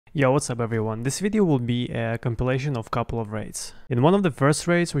Yo, what's up everyone? This video will be a compilation of couple of raids. In one of the first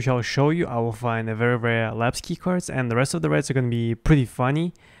raids which I'll show you, I will find a very rare labs keycards, and the rest of the raids are gonna be pretty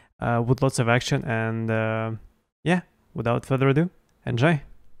funny, with lots of action, and yeah, without further ado, enjoy!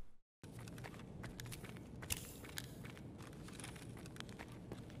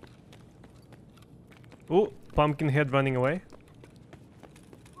 Ooh, Pumpkinhead running away.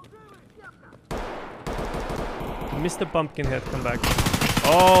 Mr. Pumpkinhead, come back.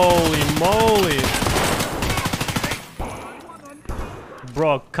 Holy moly!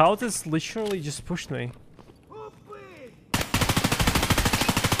 Bro, Cultist literally just pushed me.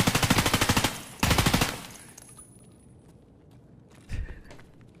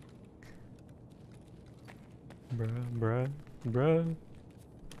 Bruh.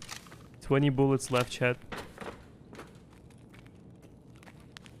 20 bullets left, chat.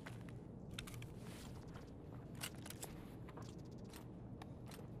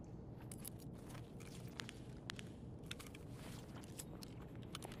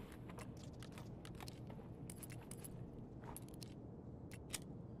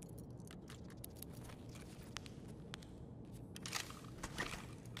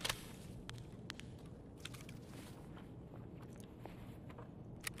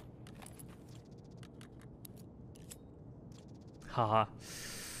 Haha.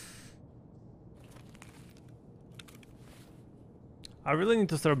 I really need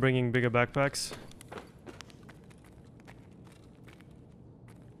to start bringing bigger backpacks.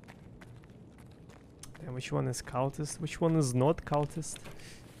 And which one is Cultist? Which one is not Cultist?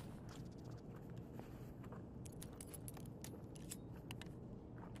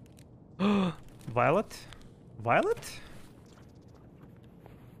 Violet? Violet?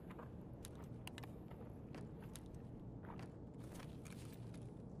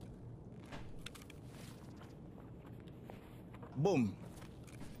 Boom.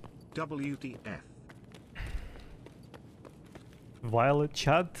 WTF. Violet,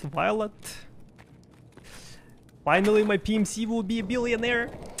 chat, Violet. Finally my PMC will be a billionaire.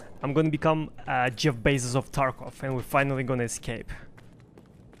 I'm gonna become Jeff Bezos of Tarkov, and we're finally gonna escape.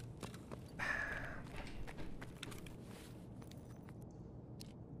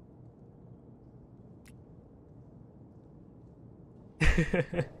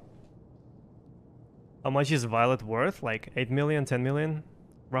 How much is Violet worth? Like 8 million, 10 million,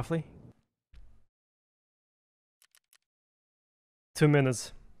 roughly? 2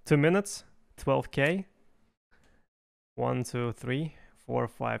 minutes. 2 minutes? 12k? 1, 2, 3, 4,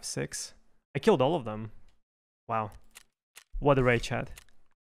 5, 6. I killed all of them. Wow. What a raid, chat.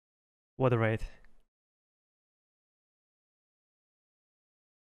 What a raid.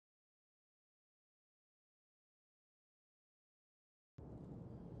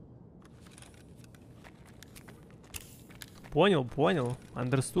 Понял, понял.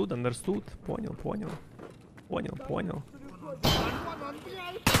 Understood, understood. Понял, понял. Понял, понял.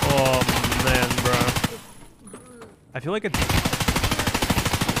 Oh man, bro. I feel like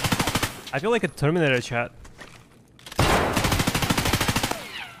a Terminator, chat.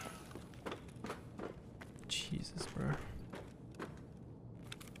 Jesus, bro.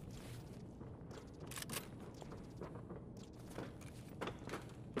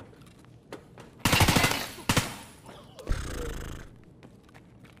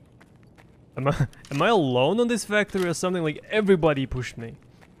 Am I alone on this factory or something? Like everybody pushed me.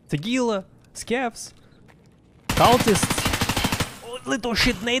 Tequila, Scavs, Cultists. Oh, little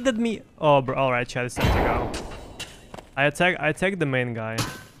shit naded me. Oh, bro. All right, chat. It's time to go. I attack the main guy.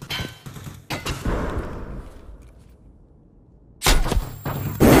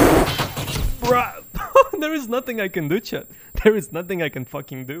 Bruh. There is nothing I can do, chat. There is nothing I can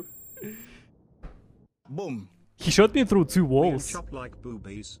fucking do. Boom. He shot me through 2 walls. Chop like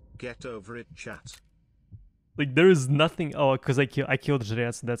boobies. Get over it, chat. Like there is nothing. Oh, because I killed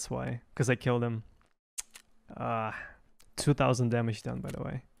Jrec, that's why. Because I killed him. 2000 damage done, by the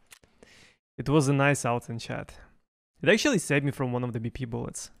way. It was a nice out in chat. It actually saved me from one of the BP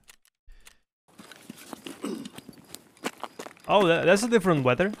bullets. Oh, that's a different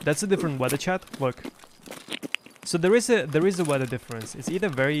weather. That's a different weather, chat. Look. So there is a weather difference. It's either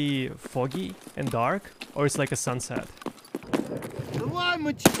very foggy and dark, or it's like a sunset.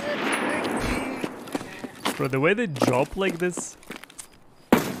 Bro, the way they drop like this.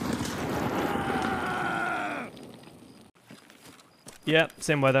 Yeah,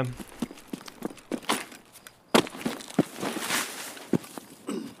 same weather.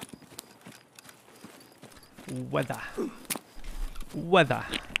 Weather.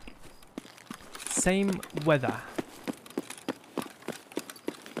 Same weather.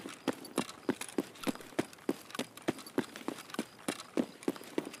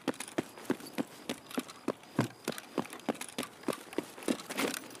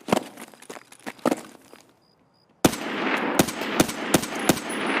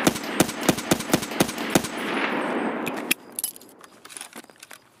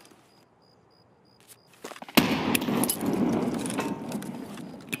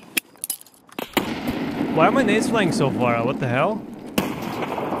 Why are my nades flying so far? What the hell?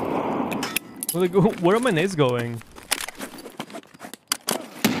 Where are my nades going?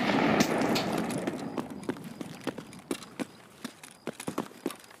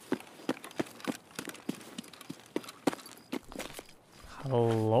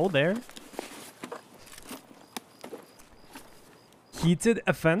 Hello there. Heated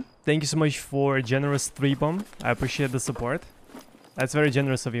FN, thank you so much for a generous 3 bomb. I appreciate the support. That's very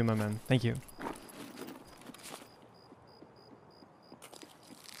generous of you, my man. Thank you.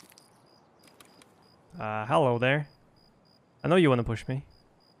 Hello there. I know you want to push me.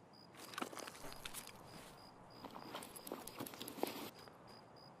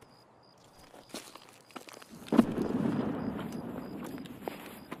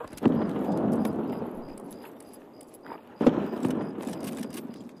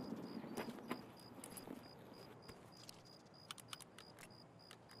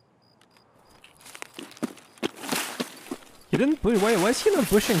 He didn't push. Why is he not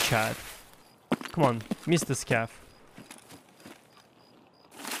pushing, chat? Come on, miss the scaff.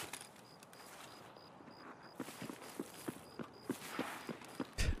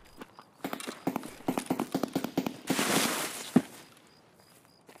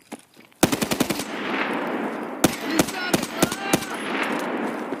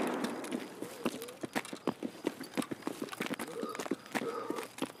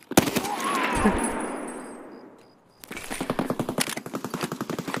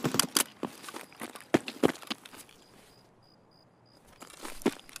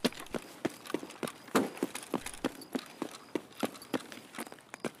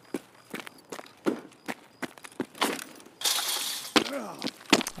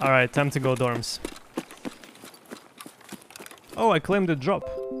 Alright, time to go dorms. Oh, I claimed the drop.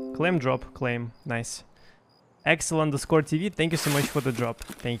 Claim drop, claim. Nice. Axel_TV, thank you so much for the drop.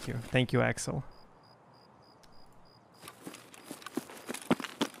 Thank you. Thank you, Axel.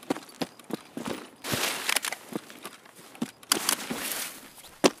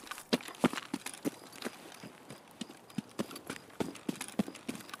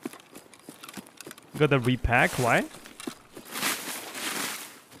 Gotta repack, why?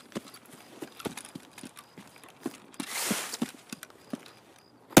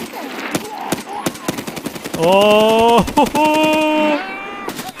 Oh,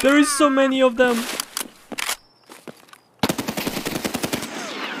 there is so many of them.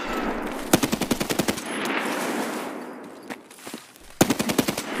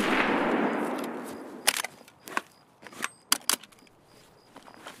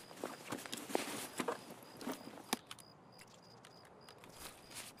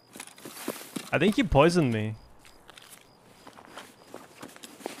 I think he poisoned me.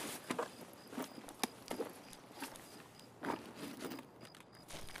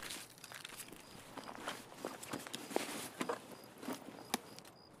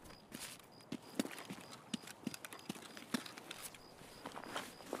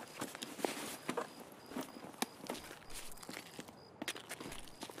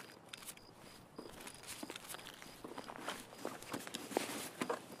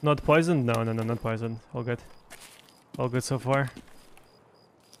 Not poisoned? No, not poisoned. All good. All good so far.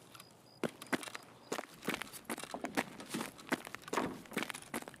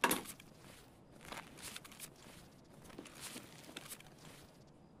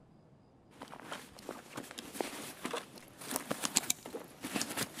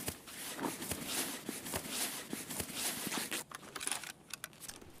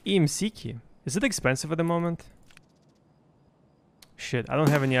 EMC key. Is it expensive at the moment? Shit, I don't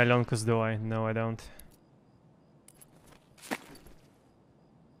have any Alonkas, do I? No, I don't.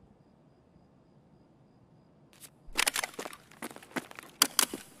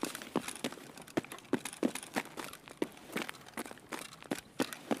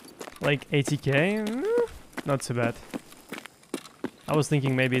 Like 80k? Not too bad. I was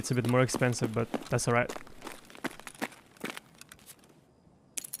thinking maybe it's a bit more expensive, but that's alright.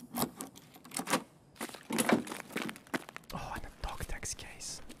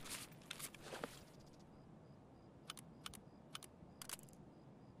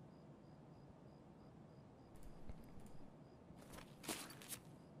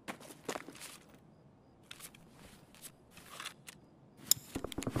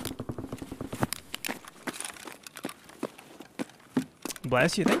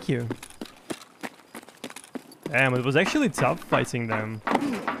 Bless you, thank you. Damn, it was actually tough fighting them.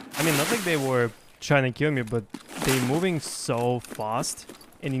 I mean, not like they were trying to kill me, but they're moving so fast,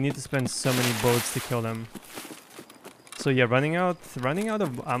 and you need to spend so many bullets to kill them. So yeah, running out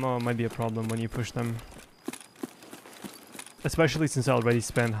of ammo might be a problem when you push them. Especially since I already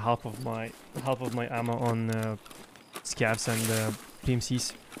spent half of my ammo on scavs and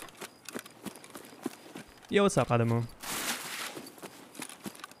PMCs. Yo, what's up, Adamu?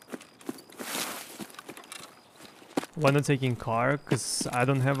 Why not taking car? Cause I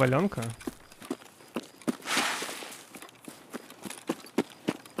don't have Alyonka.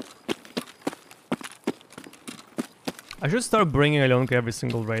 I should start bringing Alyonka every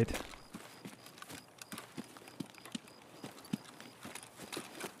single raid.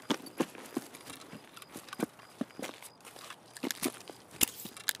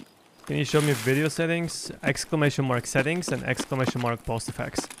 Can you show me video settings, exclamation mark settings, and exclamation mark post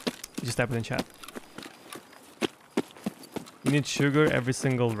effects? Just type it in chat. You need sugar every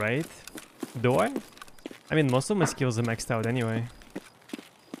single raid? Do I? I mean, most of my skills are maxed out anyway.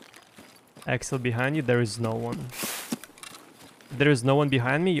 Axel behind you, there is no one. There is no one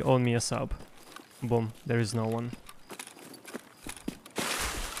behind me, you own me a sub. Boom, there is no one.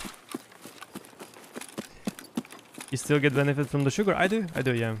 You still get benefit from the sugar? I do,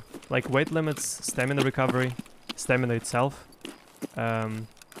 yeah. Like weight limits, stamina recovery, stamina itself. And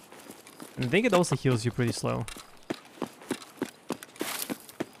I think it also heals you pretty slow.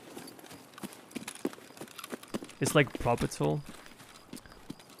 It's like profitable.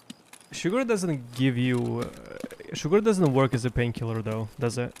 Sugar doesn't give you... sugar doesn't work as a painkiller though,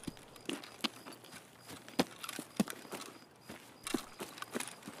 does it?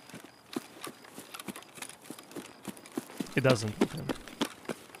 It doesn't. Okay.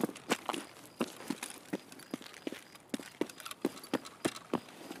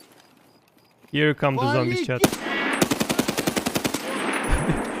 Here come the zombies, chat.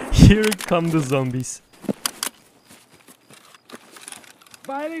 Here come the zombies.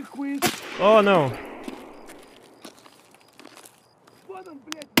 Oh no.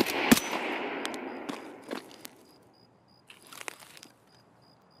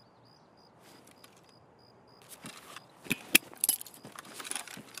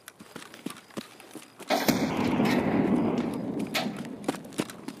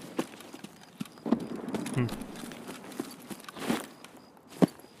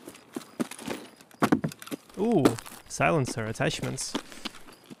 Ooh, silencer attachments.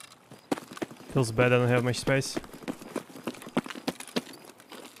 Feels bad I don't have much space.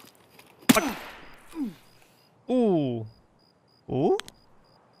 Fuck. Ooh. Ooh?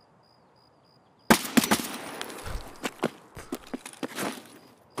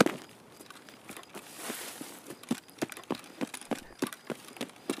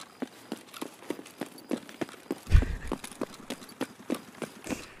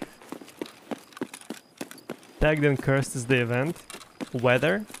 Tagged and cursed is the event.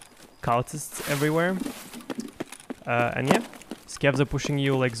 Weather. Cultists everywhere. And yeah. Scavs are pushing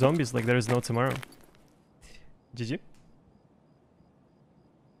you like zombies, like there is no tomorrow. GG.